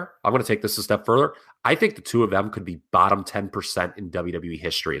also fair. I'm going to take this a step further. I think the two of them could be bottom 10% in WWE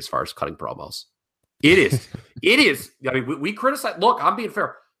history as far as cutting promos. It is. It is. I mean, we criticize. Look, I'm being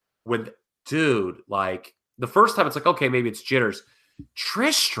fair. Dude, like the first time it's like, okay, maybe it's jitters.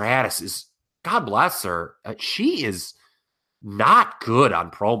 Trish Stratus is, God bless her. She is not good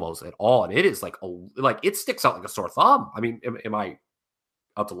on promos at all. And it is like it sticks out like a sore thumb. I mean, am I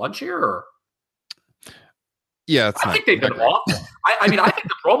out to lunch here? Or? Yeah, I think they've been awful. I mean, I think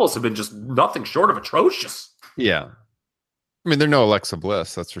the promos have been just nothing short of atrocious. Yeah. I mean, they're no Alexa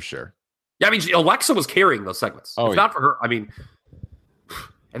Bliss, that's for sure. Yeah, I mean, Alexa was carrying those segments. If not for her, I mean,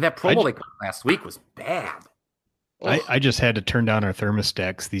 and that promo they cut last week was bad. I just had to turn down our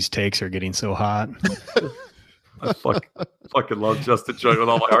thermostats. These takes are getting so hot. I fucking love Justin Joy with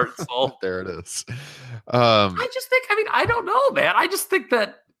all my heart and soul. There it is. I just think, I mean, I don't know, man. I just think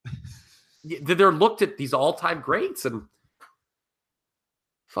that they're looked at these all-time greats and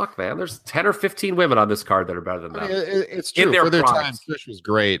fuck, man. There's 10 or 15 women on this card that are better than them. I mean, it's true. For their time, Trish was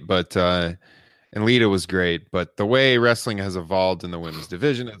great, but and Lita was great. But the way wrestling has evolved in the women's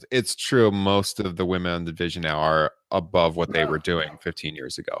division, it's true. Most of the women in the division now are above what they were doing 15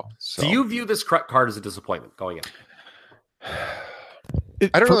 years ago. So, do you view this card as a disappointment going in?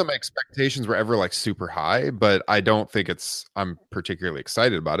 I don't know that my expectations were ever like super high, but I don't think I'm particularly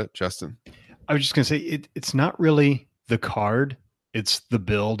excited about it. Justin, I was just gonna say it's not really the card. It's the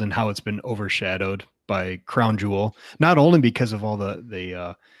build and how it's been overshadowed by Crown Jewel, not only because of all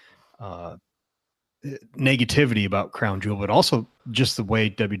the negativity about Crown Jewel, but also just the way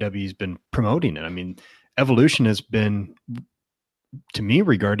WWE's been promoting it. I mean, Evolution has been, to me,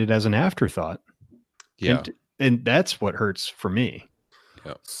 regarded as an afterthought. Yeah. And that's what hurts for me.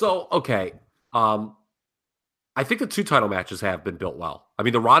 Yeah. So, okay. I think the 2 title matches have been built well. I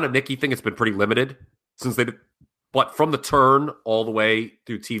mean, the Ron and Nikki thing, it's been pretty limited since they did. But from the turn all the way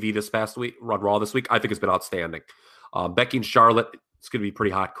through TV this past week, Raw this week, I think it's been outstanding. Becky and Charlotte, it's going to be a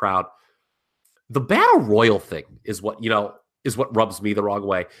pretty hot crowd. The Battle Royal thing is what rubs me the wrong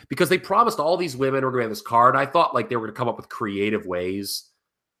way, because they promised all these women were going to have this card. I thought like they were going to come up with creative ways,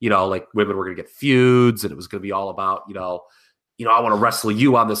 like women were going to get feuds, and it was going to be all about, I want to wrestle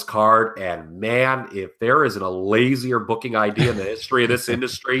you on this card. And man, if there isn't a lazier booking idea in the history of this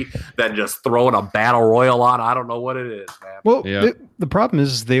industry than just throwing a battle royal on, I don't know what it is, man. Well, the problem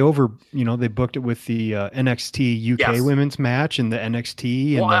is they booked it with the NXT UK women's match and the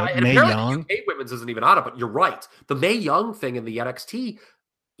NXT and Mae Young. UK women's isn't even on it, but you're right. The Mae Young thing in the NXT,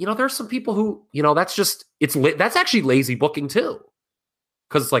 there's some people who, that's actually lazy booking too.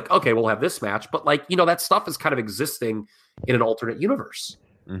 Because it's like, okay, we'll have this match, but like, that stuff is kind of existing in an alternate universe.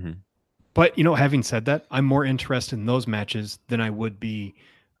 Mm-hmm. But, having said that, I'm more interested in those matches than I would be.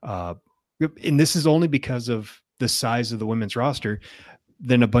 And this is only because of the size of the women's roster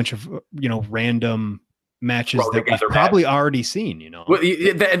than a bunch of, random matches that we've probably already seen, Well,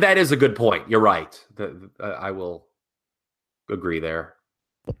 that is a good point. You're right. I will agree there.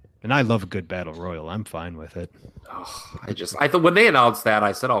 And I love a good battle royal. I'm fine with it. Oh, I thought when they announced that,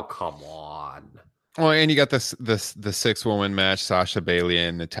 I said, "Oh, come on." Well, and you got the 6-woman match, Sasha, Bailey,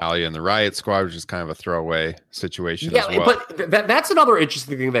 and Natalya in the Riot Squad, which is kind of a throwaway situation as well. But that's another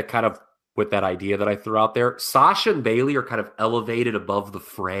interesting thing that kind of, with that idea that I threw out there, Sasha and Bailey are kind of elevated above the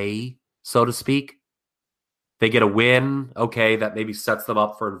fray, so to speak. They get a win, okay, that maybe sets them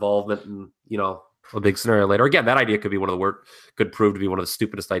up for involvement in, a big scenario later. Again, that idea could be could prove to be one of the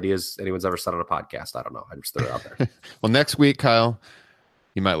stupidest ideas anyone's ever said on a podcast. I don't know. I just threw it out there. Well, next week, Kyle,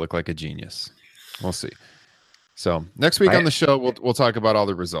 you might look like a genius. We'll see. So next week on the show, we'll talk about all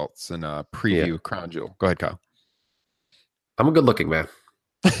the results and preview Crown Jewel. Go ahead, Kyle. I'm a good looking man.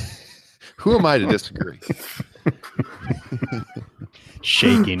 Who am I to disagree?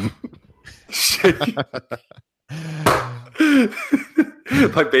 Shaking.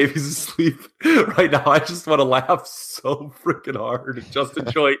 My baby's asleep right now. I just want to laugh so freaking hard at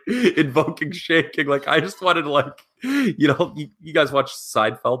Justin Joy invoking shaking. Like, I just wanted to, you guys watch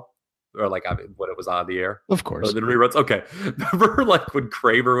Seinfeld, or when it was on the air? Of course. The reruns. Okay. Remember when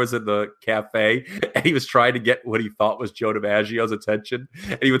Kramer was in the cafe and he was trying to get what he thought was Joe DiMaggio's attention,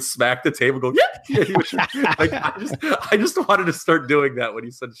 and he would smack the table and go, yeah. He was, I just wanted to start doing that when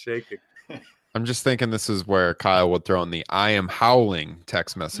he said shaking. I'm just thinking this is where Kyle would throw in the "I am howling"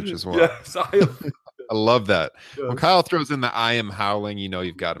 text message as well. Yes, I love that. Yes. When Kyle throws in the "I am howling,"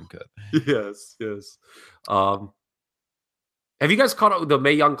 you've got him good. Yes. Have you guys caught up with the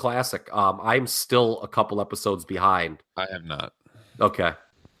Mae Young Classic? I'm still a couple episodes behind. I have not. Okay.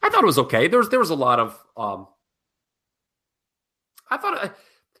 I thought it was okay. There was a lot of I thought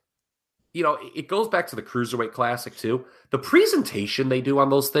it goes back to the Cruiserweight Classic too. The presentation they do on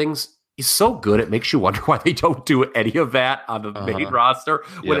those things is so good. It makes you wonder why they don't do any of that on the main roster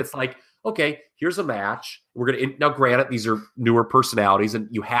when it's like, okay, here's a match. We're going to, now granted, these are newer personalities and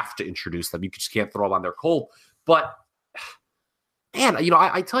you have to introduce them. You just can't throw them on there cold. But man,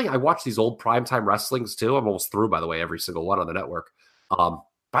 I tell you, I watch these old primetime wrestlings too. I'm almost through, by the way, every single one on the network.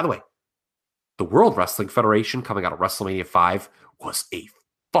 By the way, the World Wrestling Federation coming out of WrestleMania 5 was a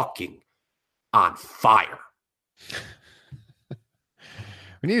fucking on fire.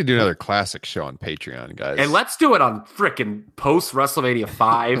 We need to do another classic show on Patreon, guys. And let's do it on frickin' post WrestleMania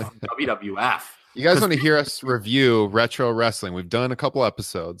 5 WWF. You guys want to hear us review retro wrestling? We've done a couple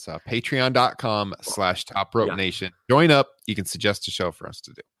episodes. Patreon.com/Top Rope Nation. Join up. You can suggest a show for us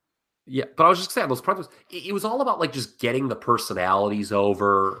to do. Yeah, but I was just saying, those promos, it was all about like just getting the personalities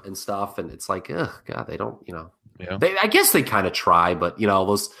over and stuff. And it's like, ugh, God, they don't, Yeah. I guess they kind of try, but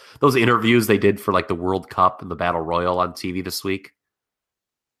those interviews they did for like the World Cup and the Battle Royal on TV this week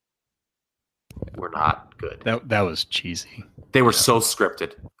were not good. That was cheesy. They were so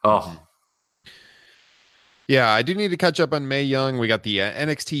scripted. Oh. Yeah, I do need to catch up on Mae Young. We got the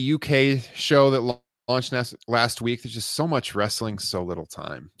NXT UK show that launched last week. There's just so much wrestling, so little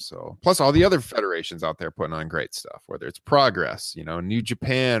time. So plus all the other federations out there putting on great stuff, whether it's Progress, New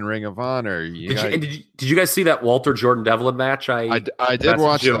Japan, Ring of Honor. Did you guys see that Walter Jordan Devlin match? I did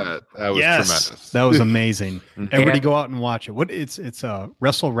watch that. That was tremendous. That was amazing. Everybody go out and watch it. It's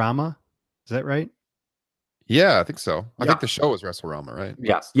WrestleRama. Is that right? Yeah, I think so. I think the show was WrestleRama, right?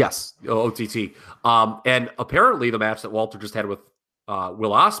 Yes. OTT. And apparently the match that Walter just had with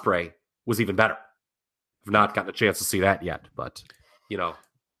Will Ospreay was even better. I've not gotten a chance to see that yet, but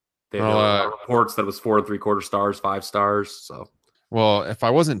there were reports that it was 4 3/4 stars, 5 stars. So, well, if I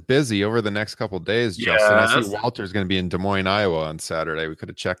wasn't busy over the next couple of days, Justin, I see Walter's going to be in Des Moines, Iowa on Saturday. We could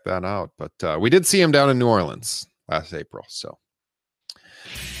have checked that out, but we did see him down in New Orleans last April. So,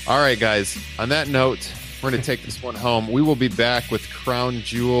 all right, guys. On that note, we're going to take this one home. We will be back with Crown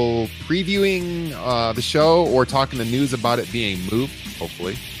Jewel previewing the show or talking the news about it being moved,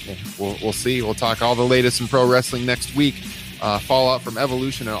 hopefully. We'll see. We'll talk all the latest in pro wrestling next week, fallout from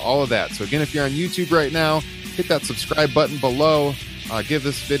Evolution and all of that. So again, if you're on YouTube right now, hit that subscribe button below. Give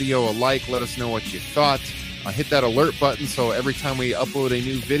this video a like. Let us know what you thought. Hit that alert button so every time we upload a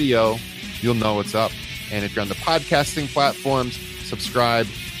new video, you'll know what's up. And if you're on the podcasting platforms, subscribe,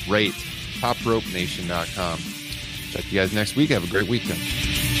 rate, topropenation.com. Check you guys next week. Have a great weekend.